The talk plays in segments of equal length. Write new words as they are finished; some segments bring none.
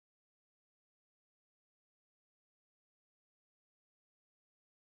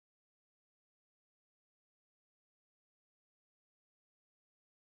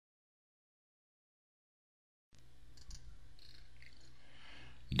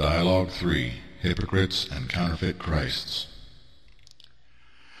Dialogue 3. Hypocrites and Counterfeit Christs.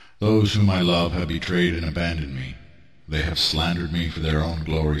 Those whom I love have betrayed and abandoned me. They have slandered me for their own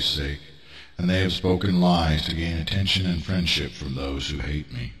glory's sake, and they have spoken lies to gain attention and friendship from those who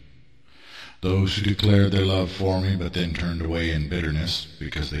hate me. Those who declared their love for me but then turned away in bitterness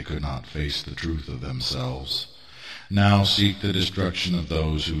because they could not face the truth of themselves, now seek the destruction of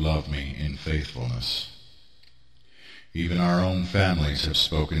those who love me in faithfulness. Even our own families have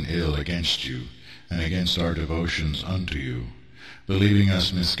spoken ill against you and against our devotions unto you, believing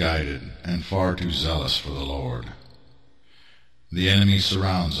us misguided and far too zealous for the Lord. The enemy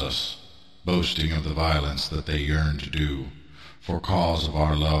surrounds us, boasting of the violence that they yearn to do, for cause of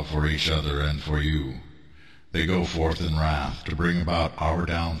our love for each other and for you. They go forth in wrath to bring about our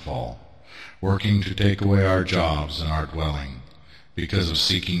downfall, working to take away our jobs and our dwelling, because of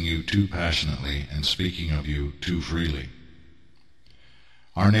seeking you too passionately and speaking of you too freely.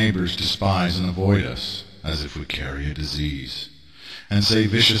 Our neighbors despise and avoid us, as if we carry a disease, and say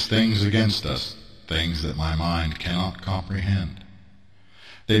vicious things against us, things that my mind cannot comprehend.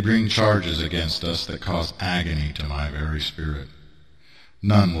 They bring charges against us that cause agony to my very spirit.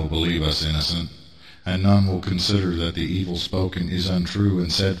 None will believe us innocent, and none will consider that the evil spoken is untrue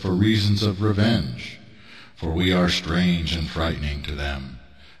and said for reasons of revenge. For we are strange and frightening to them,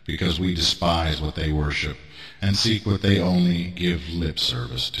 because we despise what they worship, and seek what they only give lip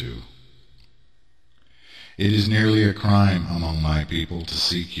service to. It is nearly a crime among my people to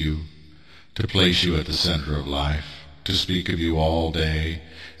seek you, to place you at the center of life, to speak of you all day,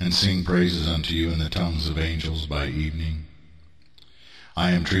 and sing praises unto you in the tongues of angels by evening. I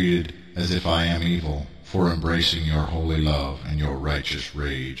am treated as if I am evil, for embracing your holy love and your righteous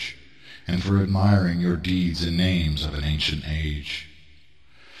rage, and for admiring your deeds and names of an ancient age.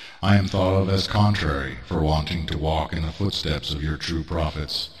 I am thought of as contrary for wanting to walk in the footsteps of your true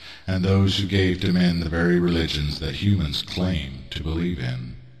prophets, and those who gave to men the very religions that humans claim to believe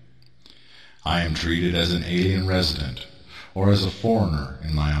in. I am treated as an alien resident, or as a foreigner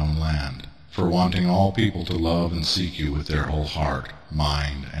in my own land, for wanting all people to love and seek you with their whole heart,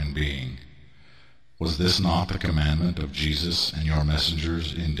 mind, and being. Was this not the commandment of Jesus and your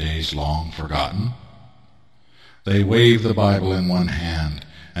messengers in days long forgotten? They wave the Bible in one hand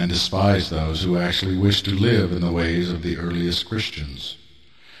and despise those who actually wish to live in the ways of the earliest Christians.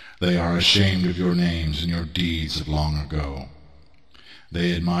 They are ashamed of your names and your deeds of long ago.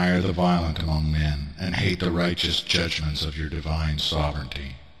 They admire the violent among men and hate the righteous judgments of your divine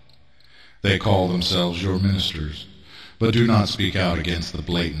sovereignty. They call themselves your ministers, but do not speak out against the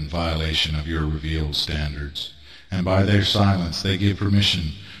blatant violation of your revealed standards, and by their silence they give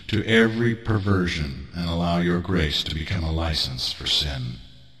permission to every perversion and allow your grace to become a license for sin.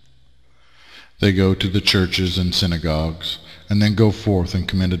 They go to the churches and synagogues, and then go forth and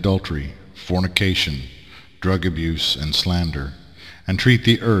commit adultery, fornication, drug abuse, and slander, and treat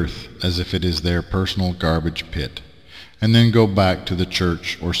the earth as if it is their personal garbage pit, and then go back to the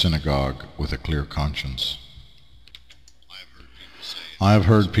church or synagogue with a clear conscience. I have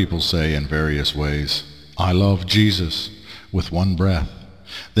heard people say in various ways, I love Jesus, with one breath.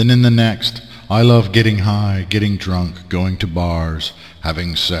 Then in the next, I love getting high, getting drunk, going to bars,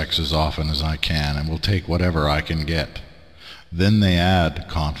 having sex as often as I can, and will take whatever I can get. Then they add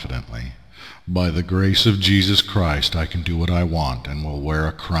confidently, by the grace of Jesus Christ I can do what I want and will wear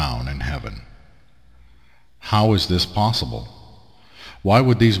a crown in heaven. How is this possible? Why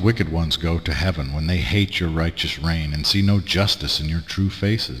would these wicked ones go to heaven when they hate your righteous reign and see no justice in your true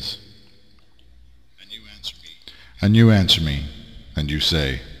faces? And you answer me, and you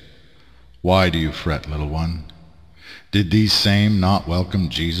say, why do you fret, little one? Did these same not welcome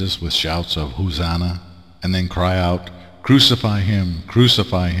Jesus with shouts of Hosanna, and then cry out, crucify him,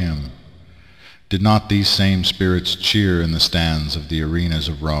 crucify him? Did not these same spirits cheer in the stands of the arenas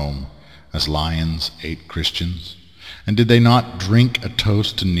of Rome as lions ate Christians? And did they not drink a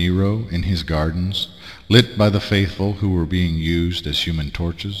toast to Nero in his gardens, lit by the faithful who were being used as human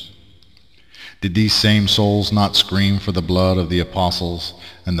torches? Did these same souls not scream for the blood of the apostles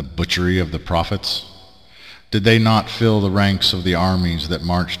and the butchery of the prophets? Did they not fill the ranks of the armies that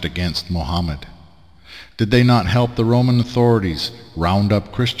marched against Mohammed? Did they not help the Roman authorities round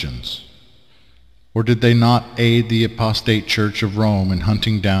up Christians? Or did they not aid the apostate Church of Rome in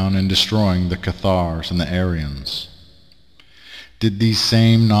hunting down and destroying the Cathars and the Arians? Did these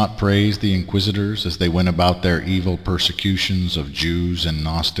same not praise the inquisitors as they went about their evil persecutions of Jews and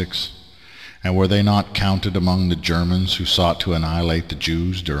Gnostics? And were they not counted among the Germans who sought to annihilate the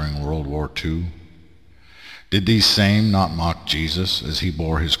Jews during World War II? Did these same not mock Jesus as he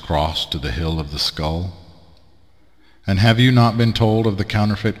bore his cross to the hill of the skull? And have you not been told of the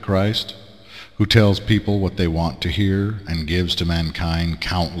counterfeit Christ, who tells people what they want to hear and gives to mankind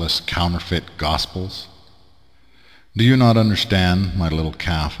countless counterfeit gospels? Do you not understand, my little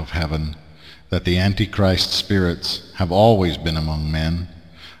calf of heaven, that the Antichrist spirits have always been among men,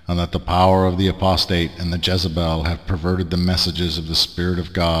 and that the power of the apostate and the Jezebel have perverted the messages of the Spirit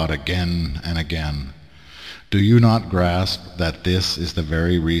of God again and again? Do you not grasp that this is the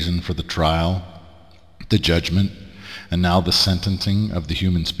very reason for the trial, the judgment, and now the sentencing of the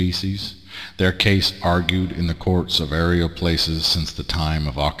human species, their case argued in the courts of aerial places since the time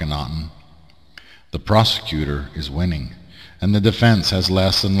of Akhenaten? The prosecutor is winning, and the defense has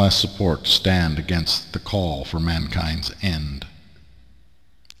less and less support to stand against the call for mankind's end.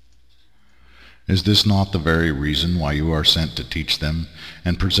 Is this not the very reason why you are sent to teach them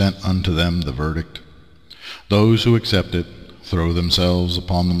and present unto them the verdict? Those who accept it, throw themselves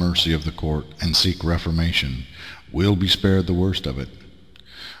upon the mercy of the court, and seek reformation, will be spared the worst of it.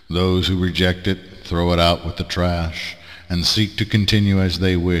 Those who reject it, throw it out with the trash, and seek to continue as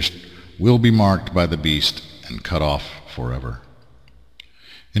they wished, will be marked by the beast and cut off forever.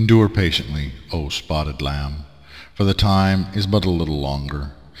 Endure patiently, O spotted lamb, for the time is but a little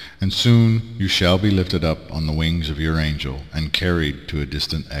longer, and soon you shall be lifted up on the wings of your angel and carried to a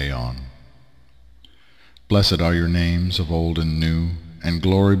distant aeon. Blessed are your names of old and new, and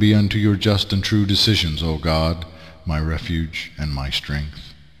glory be unto your just and true decisions, O God, my refuge and my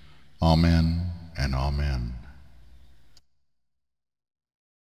strength. Amen and amen.